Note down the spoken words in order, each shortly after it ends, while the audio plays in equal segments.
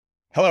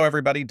Hello,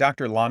 everybody.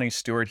 Dr. Lonnie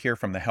Stewart here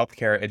from the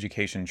Healthcare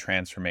Education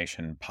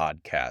Transformation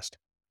Podcast.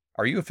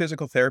 Are you a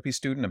physical therapy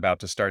student about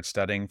to start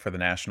studying for the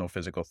National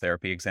Physical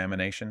Therapy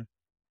Examination?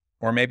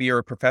 Or maybe you're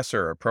a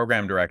professor, a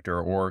program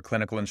director, or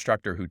clinical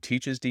instructor who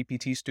teaches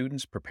DPT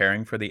students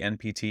preparing for the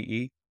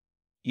NPTE?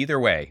 Either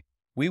way,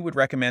 we would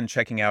recommend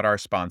checking out our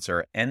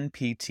sponsor,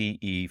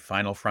 NPTE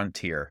Final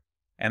Frontier,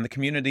 and the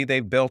community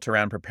they've built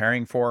around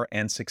preparing for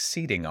and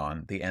succeeding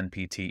on the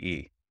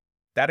NPTE.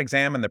 That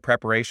exam and the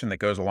preparation that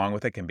goes along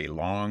with it can be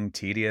long,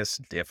 tedious,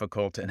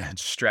 difficult, and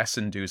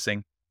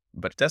stress-inducing,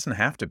 but it doesn't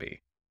have to be.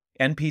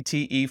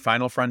 NPTE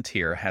Final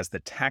Frontier has the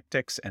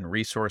tactics and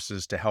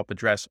resources to help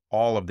address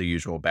all of the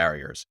usual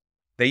barriers.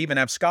 They even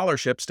have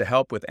scholarships to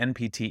help with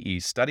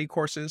NPTE study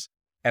courses,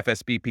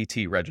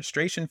 FSBPT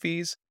registration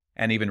fees,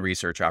 and even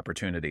research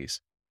opportunities.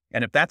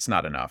 And if that's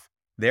not enough,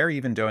 they're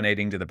even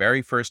donating to the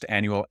very first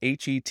annual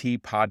HET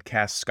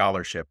Podcast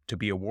Scholarship to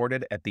be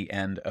awarded at the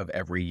end of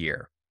every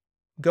year.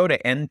 Go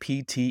to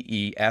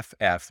npteff.com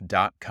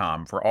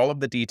for all of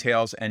the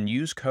details and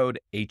use code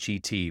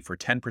HET for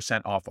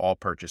 10% off all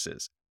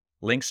purchases.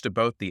 Links to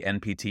both the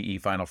NPTE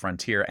Final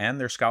Frontier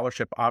and their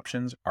scholarship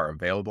options are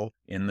available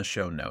in the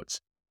show notes.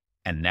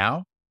 And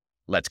now,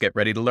 let's get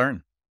ready to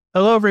learn.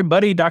 Hello,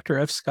 everybody. Dr.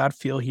 F. Scott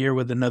Field here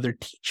with another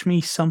Teach Me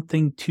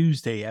Something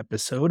Tuesday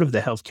episode of the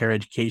Healthcare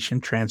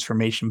Education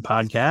Transformation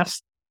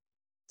Podcast.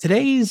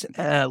 Today's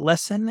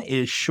lesson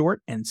is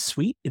short and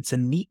sweet. It's a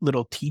neat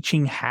little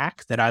teaching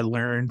hack that I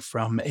learned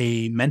from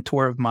a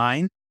mentor of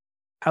mine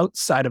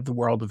outside of the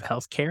world of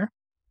healthcare.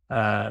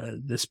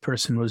 This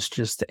person was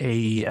just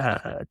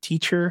a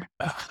teacher,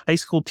 a high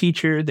school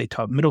teacher. They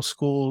taught middle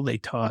school. They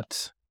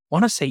taught, I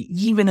want to say,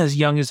 even as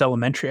young as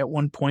elementary at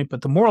one point. But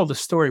the moral of the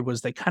story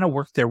was they kind of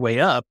worked their way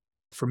up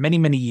for many,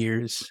 many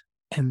years.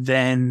 And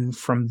then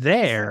from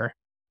there,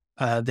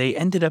 they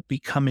ended up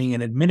becoming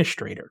an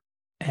administrator.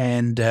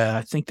 And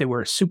I think they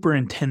were a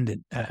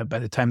superintendent by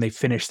the time they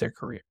finished their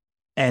career.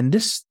 And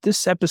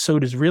this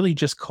episode is really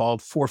just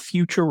called For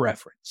Future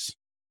Reference.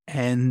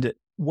 And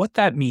what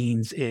that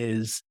means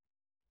is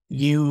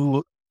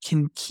you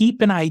can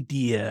keep an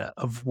idea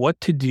of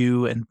what to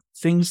do and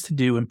things to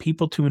do and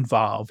people to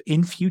involve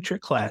in future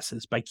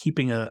classes by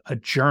keeping a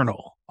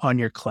journal on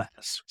your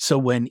class. So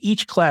when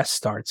each class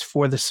starts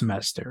for the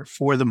semester,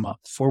 for the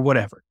month, for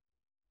whatever,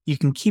 you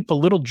can keep a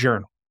little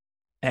journal.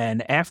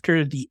 And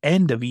after the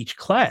end of each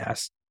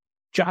class,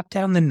 jot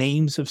down the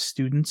names of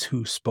students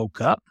who spoke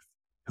up,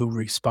 who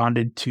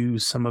responded to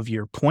some of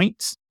your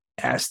points,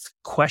 asked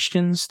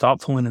questions,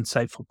 thoughtful and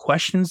insightful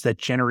questions that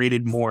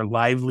generated more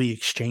lively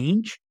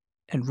exchange,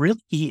 and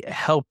really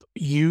help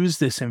use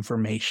this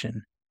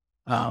information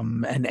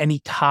and any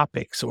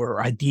topics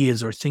or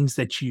ideas or things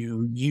that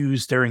you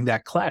used during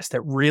that class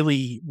that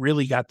really,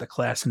 really got the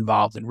class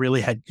involved and really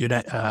had good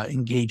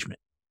engagement.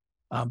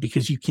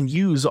 Because you can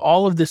use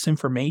all of this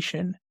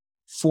information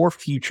for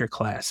future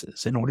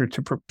classes in order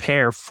to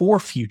prepare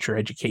for future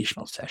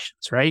educational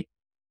sessions, right?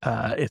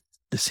 If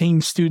the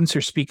same students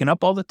are speaking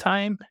up all the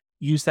time,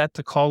 use that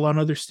to call on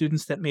other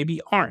students that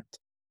maybe aren't.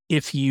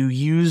 If you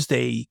used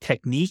a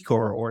technique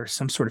or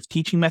some sort of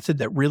teaching method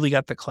that really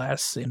got the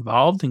class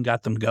involved and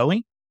got them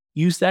going,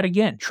 use that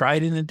again. Try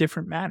it in a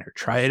different manner.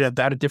 Try it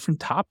about a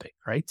different topic,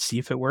 right? See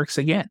if it works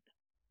again.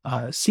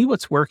 See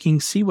what's working,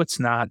 see what's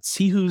not,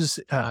 see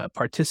who's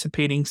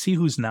participating, see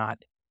who's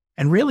not,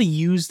 and really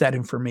use that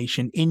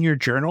information in your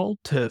journal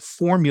to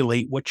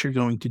formulate what you're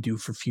going to do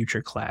for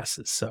future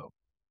classes. So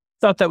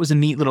thought that was a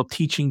neat little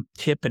teaching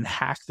tip and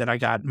hack that I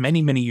got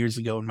many, many years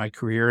ago in my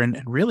career and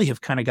really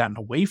have kind of gotten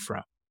away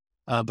from.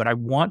 But I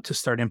want to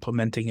start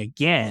implementing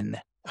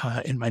again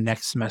in my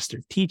next semester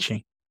of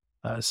teaching.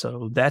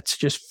 So that's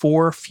just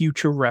for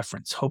future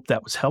reference. Hope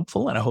that was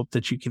helpful, and I hope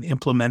that you can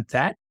implement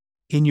that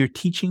in your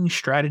teaching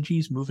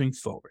strategies moving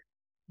forward.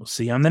 We'll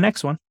see you on the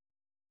next one.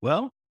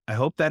 Well, I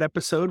hope that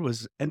episode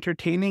was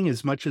entertaining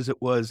as much as it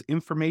was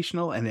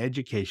informational and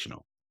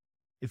educational.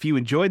 If you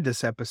enjoyed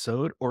this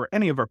episode or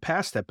any of our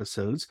past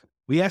episodes,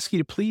 we ask you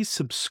to please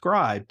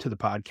subscribe to the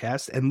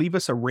podcast and leave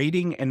us a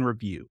rating and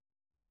review.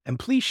 And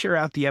please share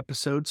out the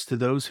episodes to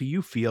those who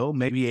you feel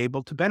may be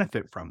able to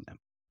benefit from them.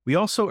 We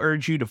also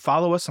urge you to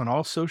follow us on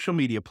all social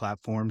media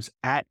platforms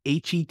at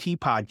HET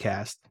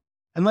Podcast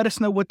and let us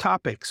know what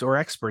topics or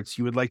experts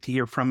you would like to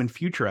hear from in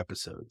future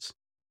episodes.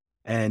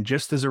 And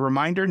just as a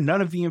reminder,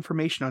 none of the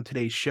information on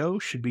today's show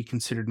should be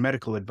considered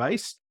medical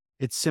advice.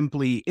 It's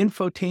simply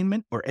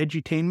infotainment or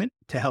edutainment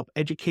to help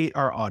educate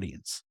our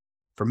audience.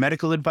 For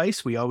medical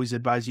advice, we always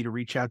advise you to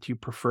reach out to your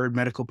preferred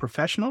medical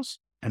professionals,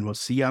 and we'll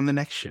see you on the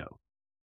next show.